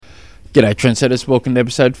G'day Trendsetters, welcome to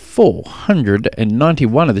episode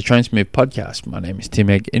 491 of the Trainsmooth podcast. My name is Tim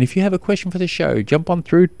Egg, and if you have a question for the show, jump on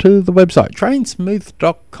through to the website,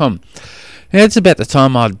 trainsmooth.com. Now, it's about the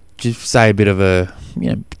time I'd just say a bit of a,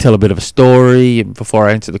 tell a bit of a story before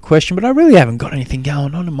I answer the question, but I really haven't got anything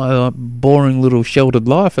going on in my boring little sheltered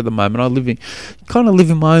life at the moment. I live in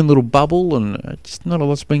my own little bubble, and just not a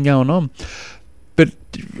lot's been going on. But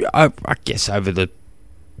I guess over the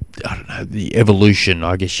evolution,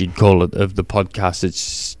 I guess you'd call it, of the podcast,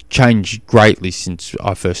 it's changed greatly since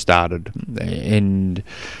I first started. And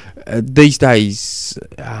these days,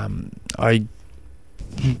 I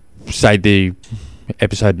say the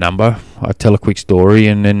episode number, I tell a quick story,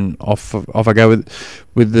 and then off I go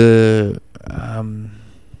with the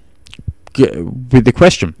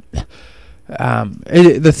question.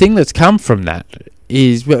 The thing that's come from that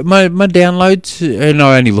is my downloads, and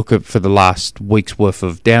I only look at for the last week's worth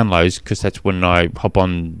of downloads because that's when I hop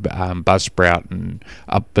on Buzzsprout, and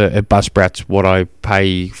up at Buzzsprout's what I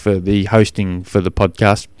pay for the hosting for the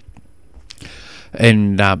podcast.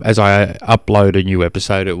 And as I upload a new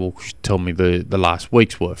episode, it will tell me the last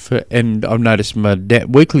week's worth. And I've noticed my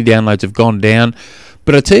weekly downloads have gone down.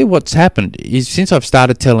 But I tell you what's happened is since I've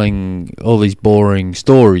started telling all these boring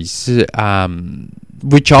stories,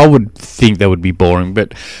 which I would think they would be boring,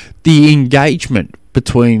 but the engagement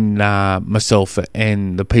between myself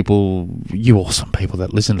and the people, you awesome people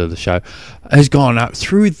that listen to the show, has gone up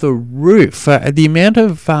through the roof. The amount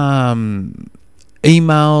of emails,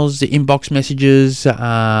 inbox messages,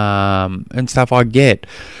 and stuff I get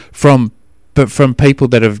from people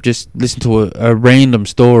that have just listened to a random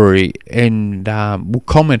story and will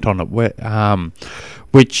comment on it,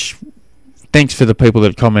 which thanks for the people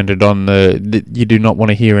that commented on the you do not want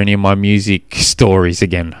to hear any of my music stories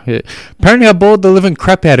again. Apparently I bored the living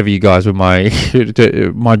crap out of you guys with my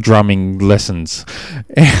drumming lessons.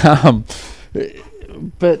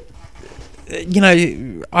 But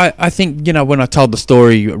I think, when I told the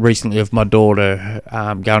story recently of my daughter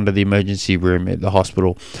going to the emergency room at the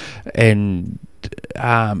hospital, and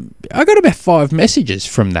I got about 5 messages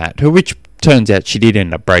from that, which turns out she did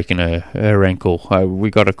end up breaking her ankle. We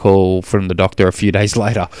got a call from the doctor a few days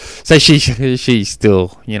later. So she's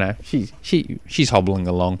still, she's hobbling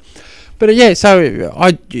along. But so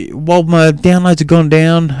while my downloads have gone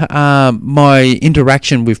down, my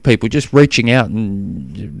interaction with people, just reaching out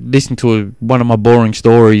and listening to one of my boring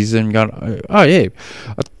stories and going, oh yeah,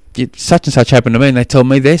 such and such happened to me, and they tell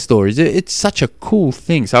me their stories. It's such a cool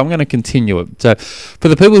thing, so I'm going to continue it. So for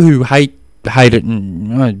the people who hate it,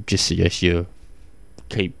 and I just suggest you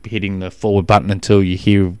keep hitting the forward button until you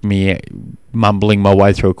hear me mumbling my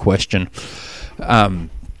way through a question.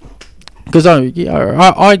 Because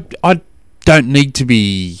I don't need to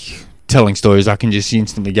be telling stories. I can just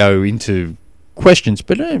instantly go into questions.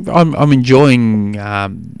 But I'm enjoying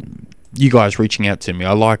you guys reaching out to me.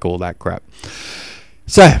 I like all that crap.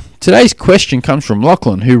 So today's question comes from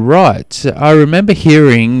Lachlan, who writes, I remember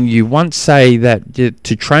hearing you once say that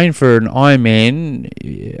to train for an Ironman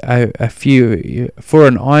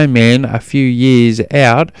a few years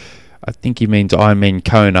out, I think he means Ironman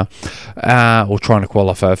Kona, or trying to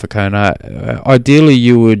qualify for Kona. Ideally,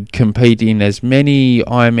 you would compete in as many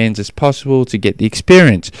Ironmans as possible to get the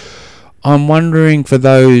experience. I'm wondering, for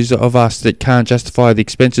those of us that can't justify the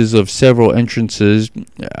expenses of several entrances,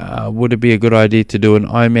 would it be a good idea to do an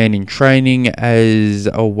Ironman in training as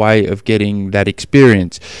a way of getting that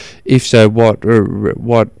experience? If so, what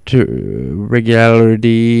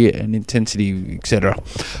regularity and intensity, etc.?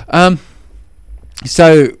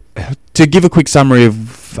 So, to give a quick summary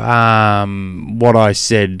of what I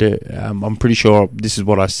said, I'm pretty sure this is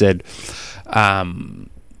what I said.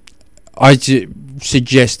 I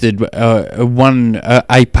suggested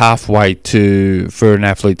a pathway for an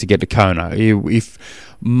athlete to get to Kona if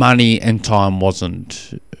money and time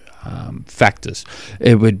wasn't factors.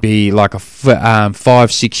 It would be like a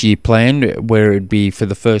 5-6 year plan where it'd be for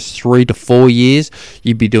the first 3 to 4 years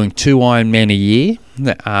you'd be doing 2 Ironman a year,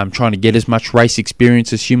 trying to get as much race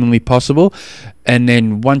experience as humanly possible, and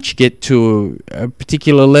then once you get to a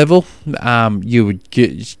particular level, you would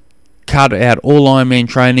cut out all Ironman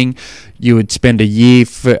training. You would spend a year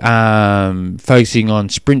focusing on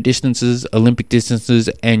sprint distances, Olympic distances,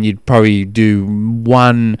 and you'd probably do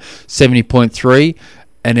 170.3.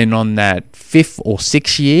 And then on that 5th or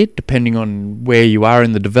 6th year, depending on where you are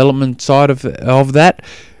in the development side of that,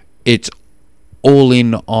 it's all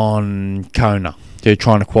in on Kona. They're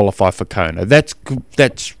trying to qualify for Kona. That's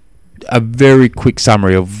a very quick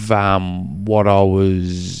summary of what I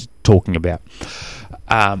was talking about.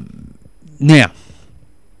 Now,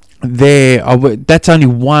 that's only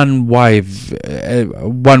one way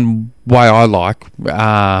I like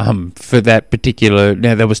for that particular.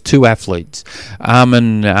 Now there was two athletes,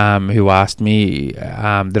 Armin, who asked me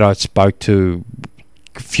that I spoke to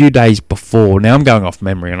a few days before. Now I'm going off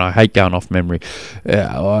memory, and I hate going off memory.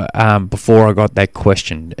 Before I got that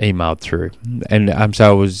question emailed through, and so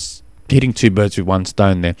I was hitting two birds with one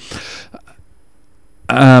stone there.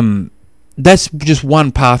 That's just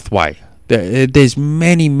one pathway. There's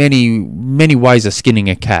many ways of skinning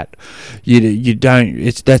a cat. You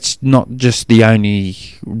don't. That's not just the only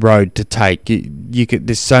road to take.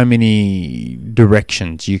 There's so many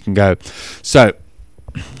directions you can go. So,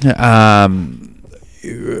 I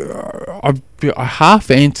half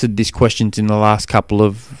answered these questions in the last couple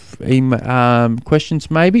of questions.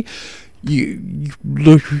 Maybe you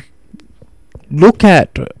look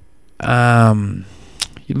at.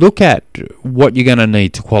 Look at what you're going to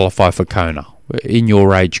need to qualify for Kona in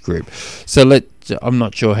your age group. So I'm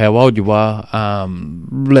not sure how old you are.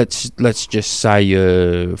 Let's just say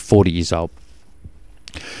you're 40 years old.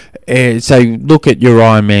 So look at your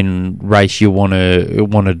Ironman race you want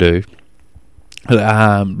to do.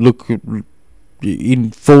 Look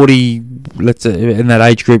in 40. Let's in that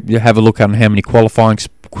age group, you have a look at how many qualifying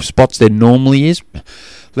spots there normally is.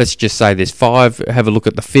 Let's just say there's 5. Have a look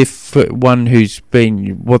at the 5th one who's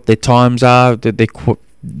been, what their times are, their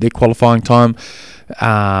qualifying time.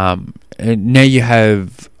 And now you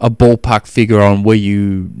have a ballpark figure on where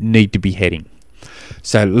you need to be heading.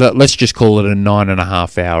 So let's just call it a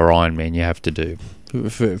 9.5 hour Ironman you have to do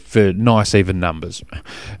for nice even numbers.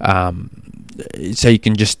 So you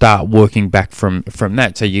can just start working back from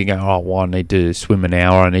that. So you go, oh, well, I need to swim an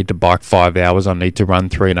hour, I need to bike 5 hours, I need to run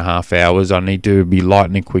 3.5 hours, I need to be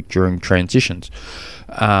lightning quick during transitions.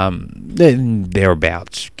 Then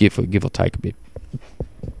thereabouts, give or take a bit.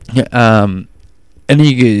 And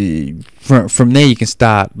then from there you can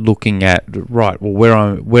start looking at, right,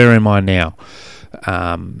 well, where am I now?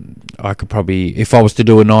 I could probably, if I was to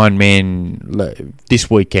do an Ironman this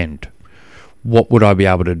weekend, what would I be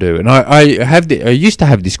able to do? And I used to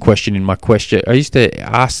have this question in my question. I used to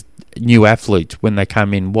ask new athletes when they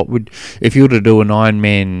come in, if you were to do an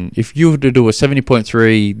Ironman, if you were to do a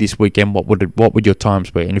 70.3 this weekend, what would your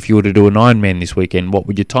times be? And if you were to do an Ironman this weekend, what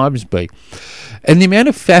would your times be? And the amount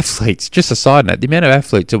of athletes, just a side note, the amount of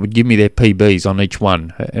athletes that would give me their PBs on each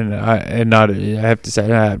one, and I have to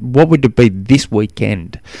say, what would it be this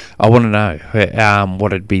weekend? I want to know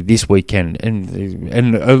what it'd be this weekend,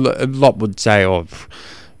 and a lot would say, oh,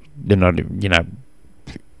 they're not,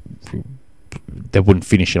 they wouldn't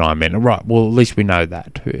finish an Ironman. Right, well, at least we know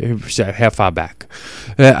that. So how far back?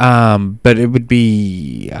 But it would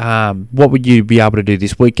be, what would you be able to do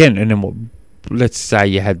this weekend? And then let's say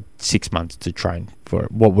you had 6 months to train for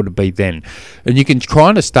it. What would it be then? And you can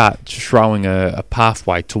kind of start showing a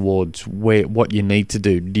pathway towards what you need to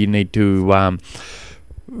do. Do you need to...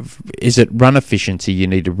 is it run efficiency you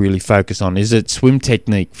need to really focus on? Is it swim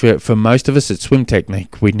technique? For most of us, it's swim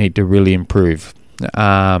technique we need to really improve.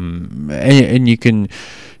 And you can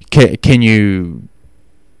you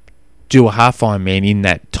do a half Ironman in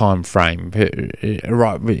that time frame?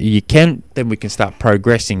 Right, you can. Then we can start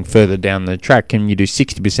progressing further down the track. Can you do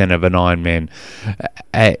 60% of an Ironman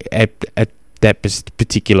at that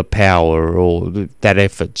particular power or that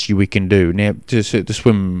efforts we can do now to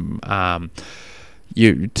swim? To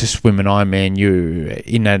swim an Ironman,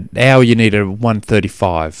 in an hour you need a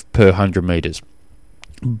 1:35 per 100 meters.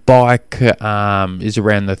 Bike is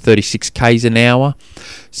around the 36 k's an hour,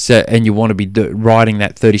 so and you want to be riding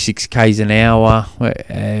that 36 k's an hour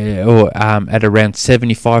or at around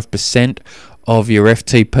 75% of your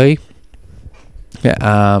FTP,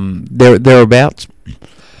 thereabouts.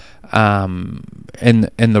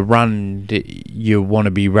 And the run you want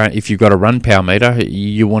to be run, if you've got a run power meter,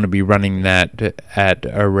 you want to be running that at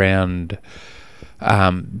around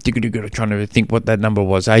trying to think what that number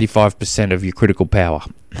was, 85% of your critical power.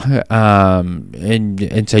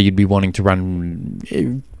 And so you'd be wanting to run,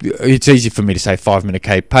 it's easy for me to say 5-minute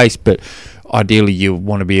K pace, but ideally you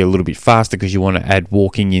want to be a little bit faster because you want to add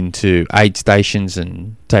walking into aid stations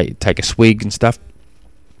and take a swig and stuff.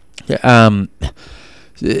 And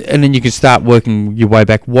then you can start working your way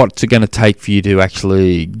back. What's it going to take for you to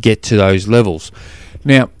actually get to those levels?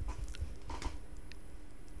 Now,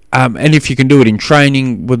 and if you can do it in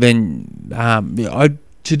training, well then,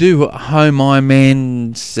 to do home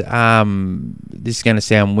Ironmans, this is going to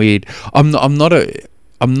sound weird. I'm not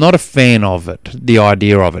a fan of it, the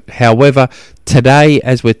idea of it. However, today,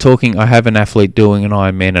 as we're talking, I have an athlete doing an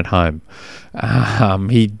Ironman at home.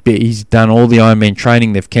 He's done all the Ironman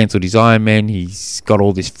training. They've cancelled his Ironman. He's got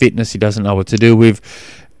all this fitness he doesn't know what to do with.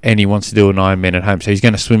 and he wants to do an Ironman at home. So he's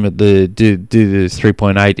going to swim at do the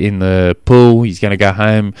 3.8 in the pool. He's going to go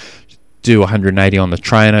home, do 180 on the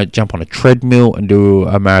trainer, jump on a treadmill, and do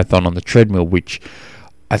a marathon on the treadmill, which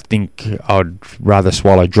I think I'd rather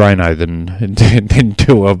swallow Drano than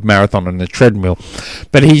do a marathon on the treadmill.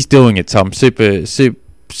 But he's doing it, so I'm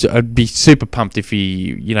I'd be super pumped if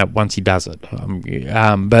he, once he does it.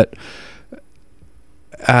 But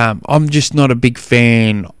I'm just not a big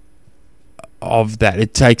fan of that.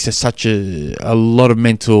 It takes such a lot of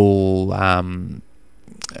mental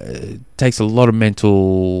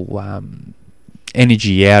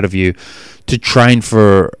energy out of you to train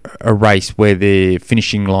for a race where the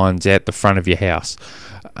finishing line's out the front of your house,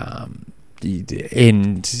 and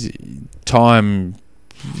time.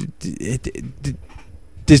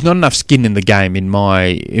 There's not enough skin in the game, in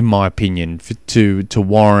my opinion, to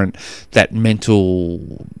warrant that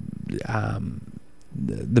mental.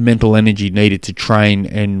 The mental energy needed to train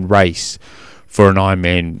and race for an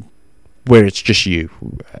Ironman where it's just you.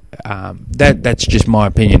 That's just my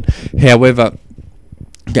opinion. However,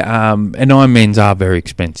 and Ironmans are very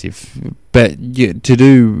expensive, but you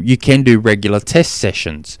can do regular test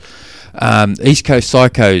sessions. East Coast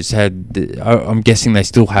Psychos had, I'm guessing they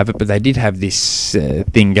still have it, but they did have this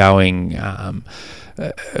thing going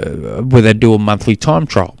where they do a monthly time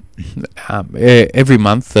trial. Every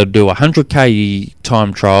month they'll do a 100k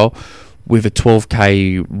time trial with a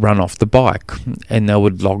 12k run off the bike, and they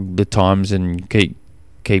would log the times and keep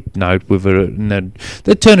note with it, and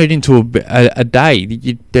they'd turn it into a day.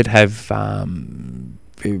 They'd have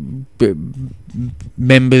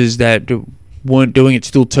members that weren't doing it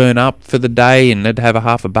still turn up for the day, and they'd have a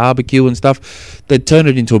half a barbecue and stuff. They'd turn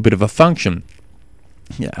it into a bit of a function.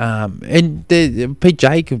 And Pete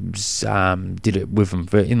Jacobs did it with him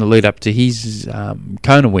in the lead up to his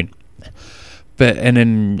Kona win. And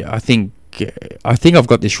then I think I've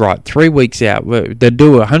got this right. 3 weeks out, they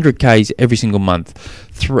do 100Ks every single month.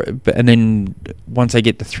 And then once they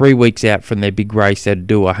get to 3 weeks out from their big race, they'd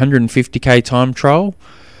do a 150K time trial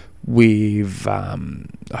with,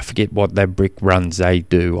 I forget what their brick runs they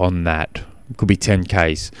do on that. It could be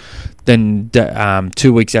 10Ks. Then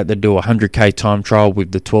 2 weeks out, they do a 100k time trial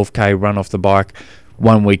with the 12k run off the bike.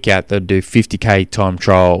 1 week out, they do 50k time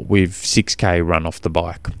trial with 6k run off the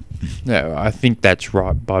bike. No, I think that's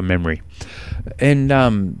right by memory. And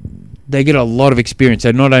they get a lot of experience.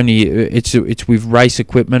 So not only it's with race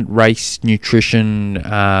equipment, race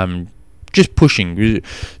nutrition, just pushing.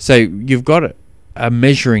 So you've got a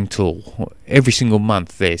measuring tool every single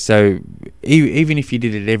month there. So even if you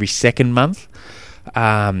did it every second month,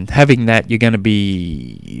 having that, you're going to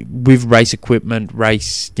be with race equipment,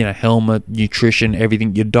 race, helmet, nutrition,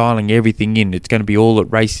 everything. You're dialing everything in. It's going to be all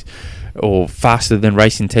at race or faster than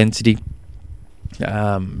race intensity.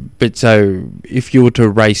 But so if you were to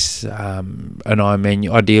race an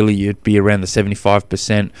Ironman, ideally you'd be around the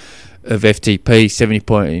 75% of FTP.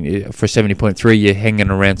 For 70.3, you're hanging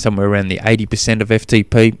around somewhere around the 80% of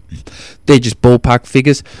FTP. They're just ballpark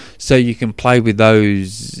figures, so you can play with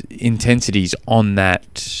those intensities on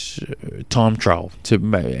that time trial.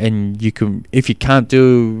 And you can, if you can't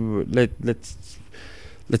do, let's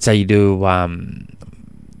say you do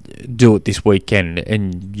it this weekend,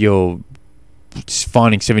 and you're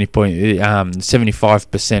finding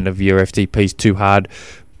 75% of your FTP is too hard,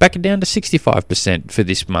 back it down to 65% for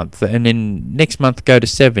this month, and then next month go to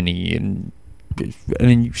 70, and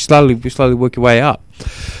then you slowly work your way up.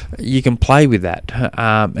 You can play with that,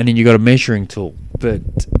 and then you got a measuring tool. But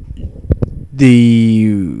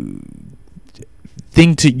the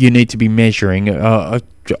thing you need to be measuring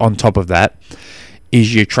on top of that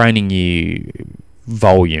is your training year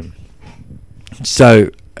volume. So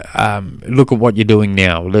look at what you're doing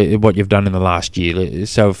now, what you've done in the last year.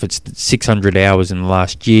 So if it's 600 hours in the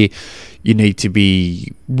last year, you need to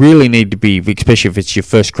be, especially if it's your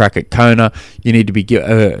first crack at Kona, you need to be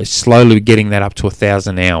slowly getting that up to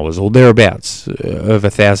 1,000 hours or thereabouts of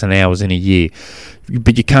 1,000 hours in a year.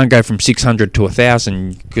 But you can't go from 600 to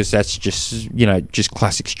 1,000 because that's just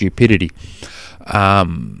classic stupidity.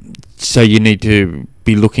 So you need to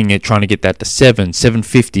be looking at trying to get that to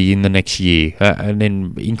 750 in the next year, and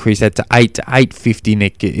then increase that to 850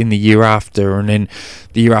 in the year after, and then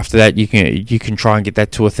the year after that you can try and get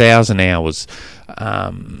that to 1,000 hours.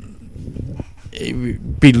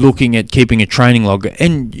 Be looking at keeping a training log,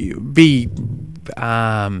 and be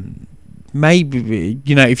maybe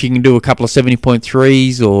if you can do a couple of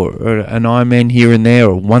 70.3s or an Ironman here and there,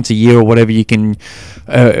 or once a year or whatever you can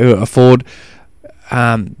afford.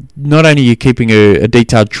 Not only are you keeping a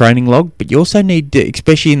detailed training log, but you also need to,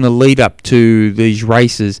 especially in the lead up to these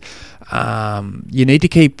races, you need to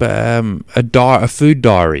keep a food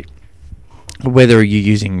diary. Whether you're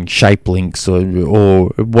using Shape Links or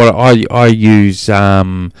what I use,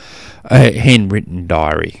 a handwritten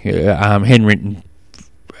diary, handwritten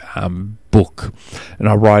book, and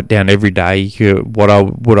I write down every day what I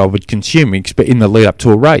would consume in the lead up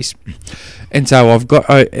to a race. And so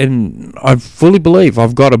and I fully believe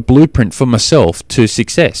I've got a blueprint for myself to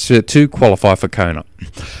success to qualify for Kona.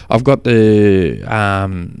 I've got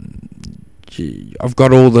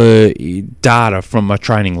all the data from my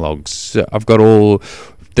training logs. I've got all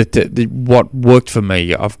the what worked for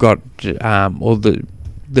me. I've got all the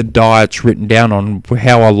diets written down on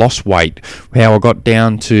how I lost weight, how I got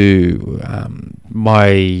down to how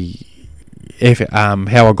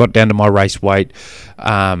I got down to my race weight,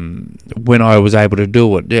 when I was able to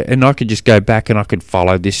do it, and I could just go back and I could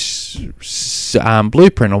follow this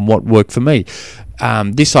blueprint on what worked for me.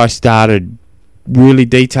 This I started really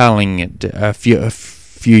detailing it a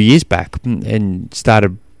few years back, and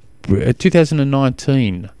started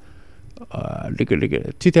 2019. May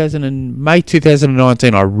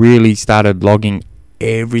 2019. I really started logging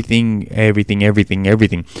everything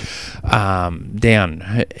down,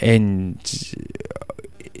 and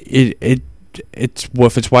it's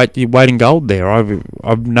worth its weight in gold. There,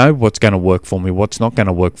 I know what's going to work for me, what's not going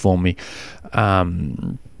to work for me. I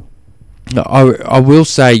will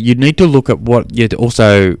say you need to look at what you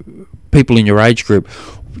also people in your age group,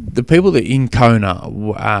 the people that in Kona,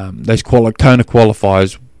 those Kona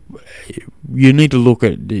qualifiers. You need to look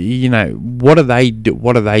at what are they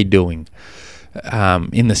doing,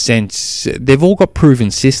 in the sense they've all got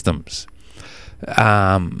proven systems.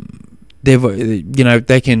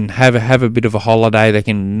 They can have a bit of a holiday, they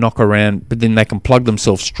can knock around, but then they can plug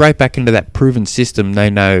themselves straight back into that proven system they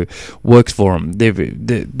know works for them.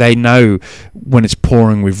 They know when it's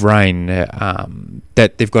pouring with rain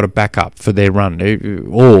that they've got a backup for their run,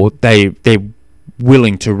 or they're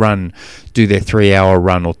willing to do their 3-hour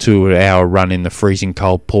run or 2-hour run in the freezing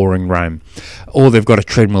cold pouring rain, or they've got a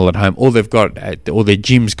treadmill at home, or their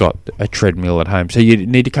gym's got a treadmill at home. So you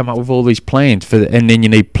need to come up with all these plans and then you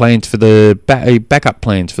need plans for the backup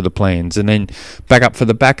plans for the plans, and then backup for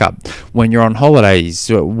the backup. When you're on holidays,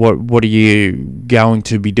 what are you going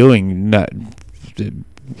to be doing? Are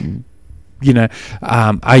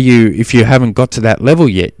you, if you haven't got to that level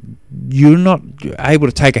yet, you're not able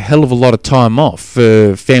to take a hell of a lot of time off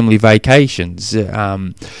for family vacations.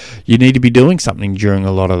 You need to be doing something during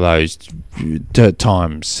a lot of those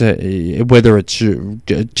times, whether it's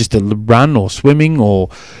just a run or swimming, or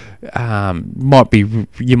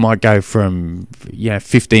you might go from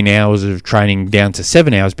 15 hours of training down to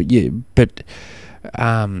 7 hours, but you're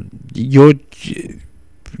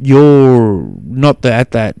not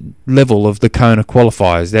at that level of the Kona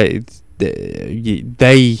qualifiers.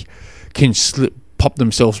 They can pop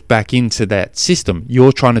themselves back into that system.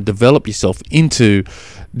 You're trying to develop yourself into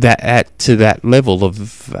that level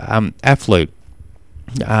of athlete.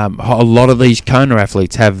 A lot of these Kona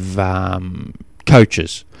athletes have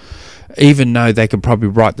coaches, even though they could probably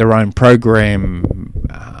write their own program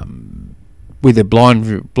with a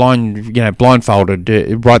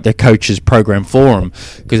blindfolded, write their coach's program for them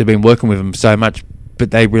because they've been working with them so much. But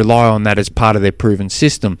they rely on that as part of their proven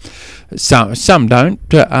system. Some don't,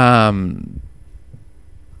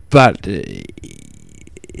 but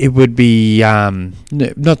it would be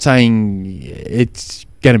not saying it's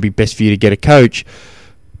going to be best for you to get a coach,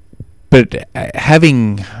 but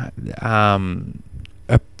having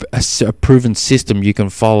a proven system you can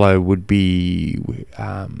follow would be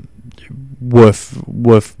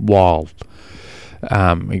worthwhile.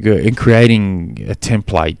 In creating a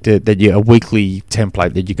template a weekly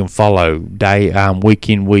template that you can follow week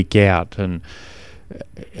in, week out, and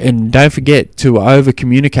don't forget to over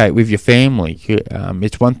communicate with your family.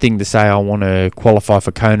 It's one thing to say I want to qualify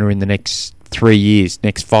for Kona in the next 3 years,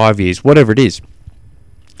 next 5 years, whatever it is,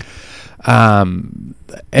 and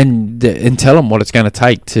tell them what it's going to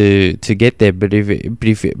take to get there. But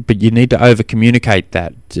you need to over communicate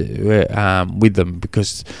that with them,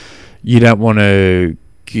 because you don't want to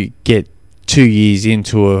get 2 years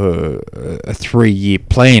into a 3-year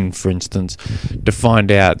plan, for instance, to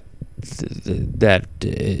find out that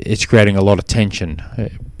it's creating a lot of tension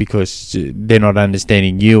because they're not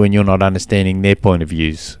understanding you and you're not understanding their point of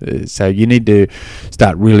views. So you need to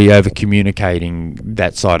start really over communicating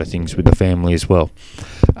that side of things with the family as well.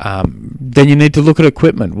 Then you need to look at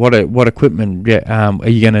equipment. What equipment are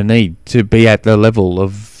you going to need to be at the level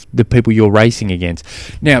of the people you're racing against.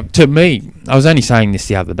 Now, to me, I was only saying this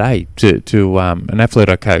the other day to an athlete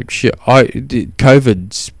I coach.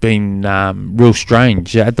 COVID's been real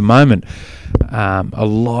strange at the moment. A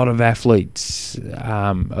lot of athletes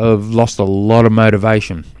have lost a lot of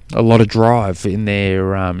motivation, a lot of drive in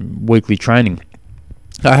their weekly training.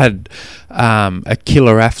 I had a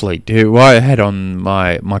killer athlete who I had on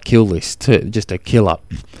my kill list, just a killer.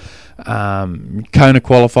 Kona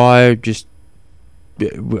qualifier, just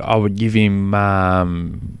I would give him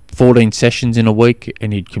 14 sessions in a week,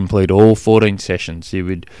 and he'd complete all 14 sessions. He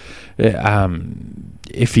would,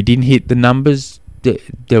 if he didn't hit the numbers,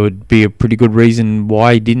 there would be a pretty good reason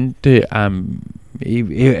why he didn't.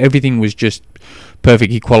 Everything was just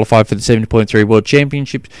perfect. He qualified for the 70.3 World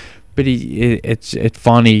Championships, but it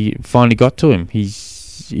finally got to him.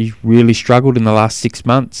 He's really struggled in the last 6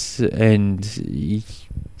 months, and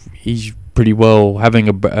he's pretty well having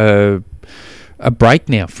a break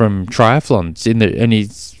now from triathlons. And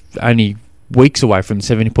he's only weeks away from the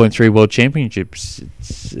 70.3 World Championships.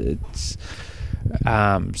 It's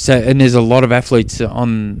so, and there's a lot of athletes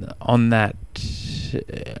on that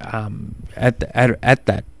at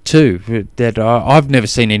that too, that I've never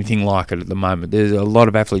seen anything like it at the moment. There's a lot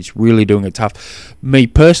of athletes really doing it tough. Me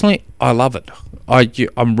personally, I love it.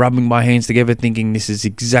 I'm rubbing my hands together thinking this is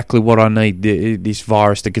exactly what I need, this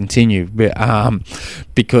virus to continue,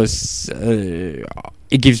 because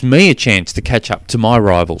it gives me a chance to catch up to my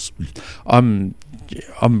rivals. I'm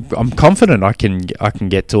confident I can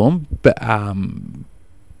get to them, but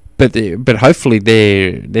hopefully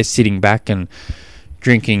they're sitting back and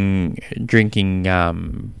drinking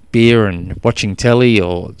beer and watching telly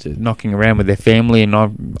or knocking around with their family, and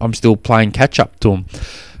I'm still playing catch up to them.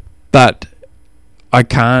 But I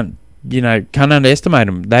can't underestimate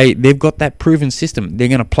them. They've got that proven system. They're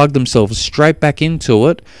going to plug themselves straight back into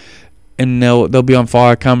it, and they'll be on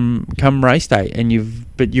fire come race day. And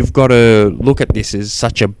you've got to look at this as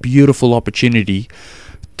such a beautiful opportunity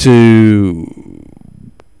to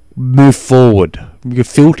move forward. You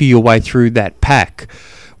filter your way through that pack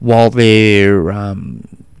while they haven't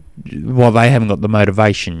got the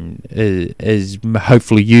motivation as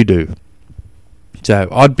hopefully you do. So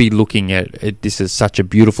I'd be looking at this as such a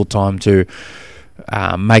beautiful time to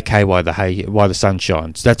make hay while the sun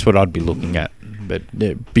shines. That's what I'd be looking at. But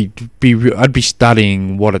I'd be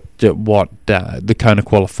studying what the Kona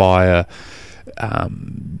qualifier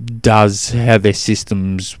does, how their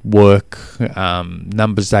systems work,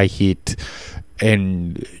 numbers they hit.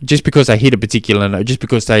 And just because they hit a particular, just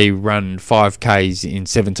because they run 5Ks in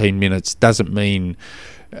 17 minutes doesn't mean,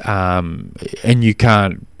 and you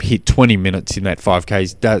can't hit 20 minutes in that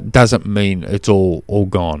 5Ks, doesn't mean it's all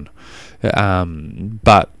gone.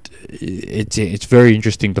 But it's very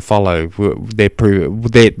interesting to follow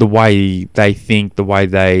the way they think, the way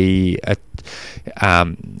they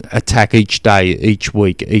attack each day, each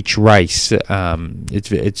week, each race.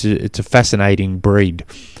 It's a fascinating breed.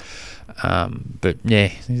 But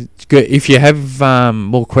yeah, it's good. If you have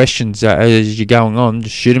more questions as you're going on,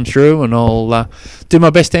 just shoot them through, and I'll do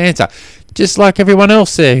my best to answer. Just like everyone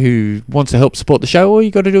else there who wants to help support the show, all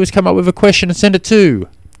you got to do is come up with a question and send it to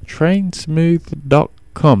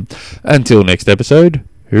trainsmooth.com. Until next episode,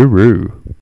 hooroo.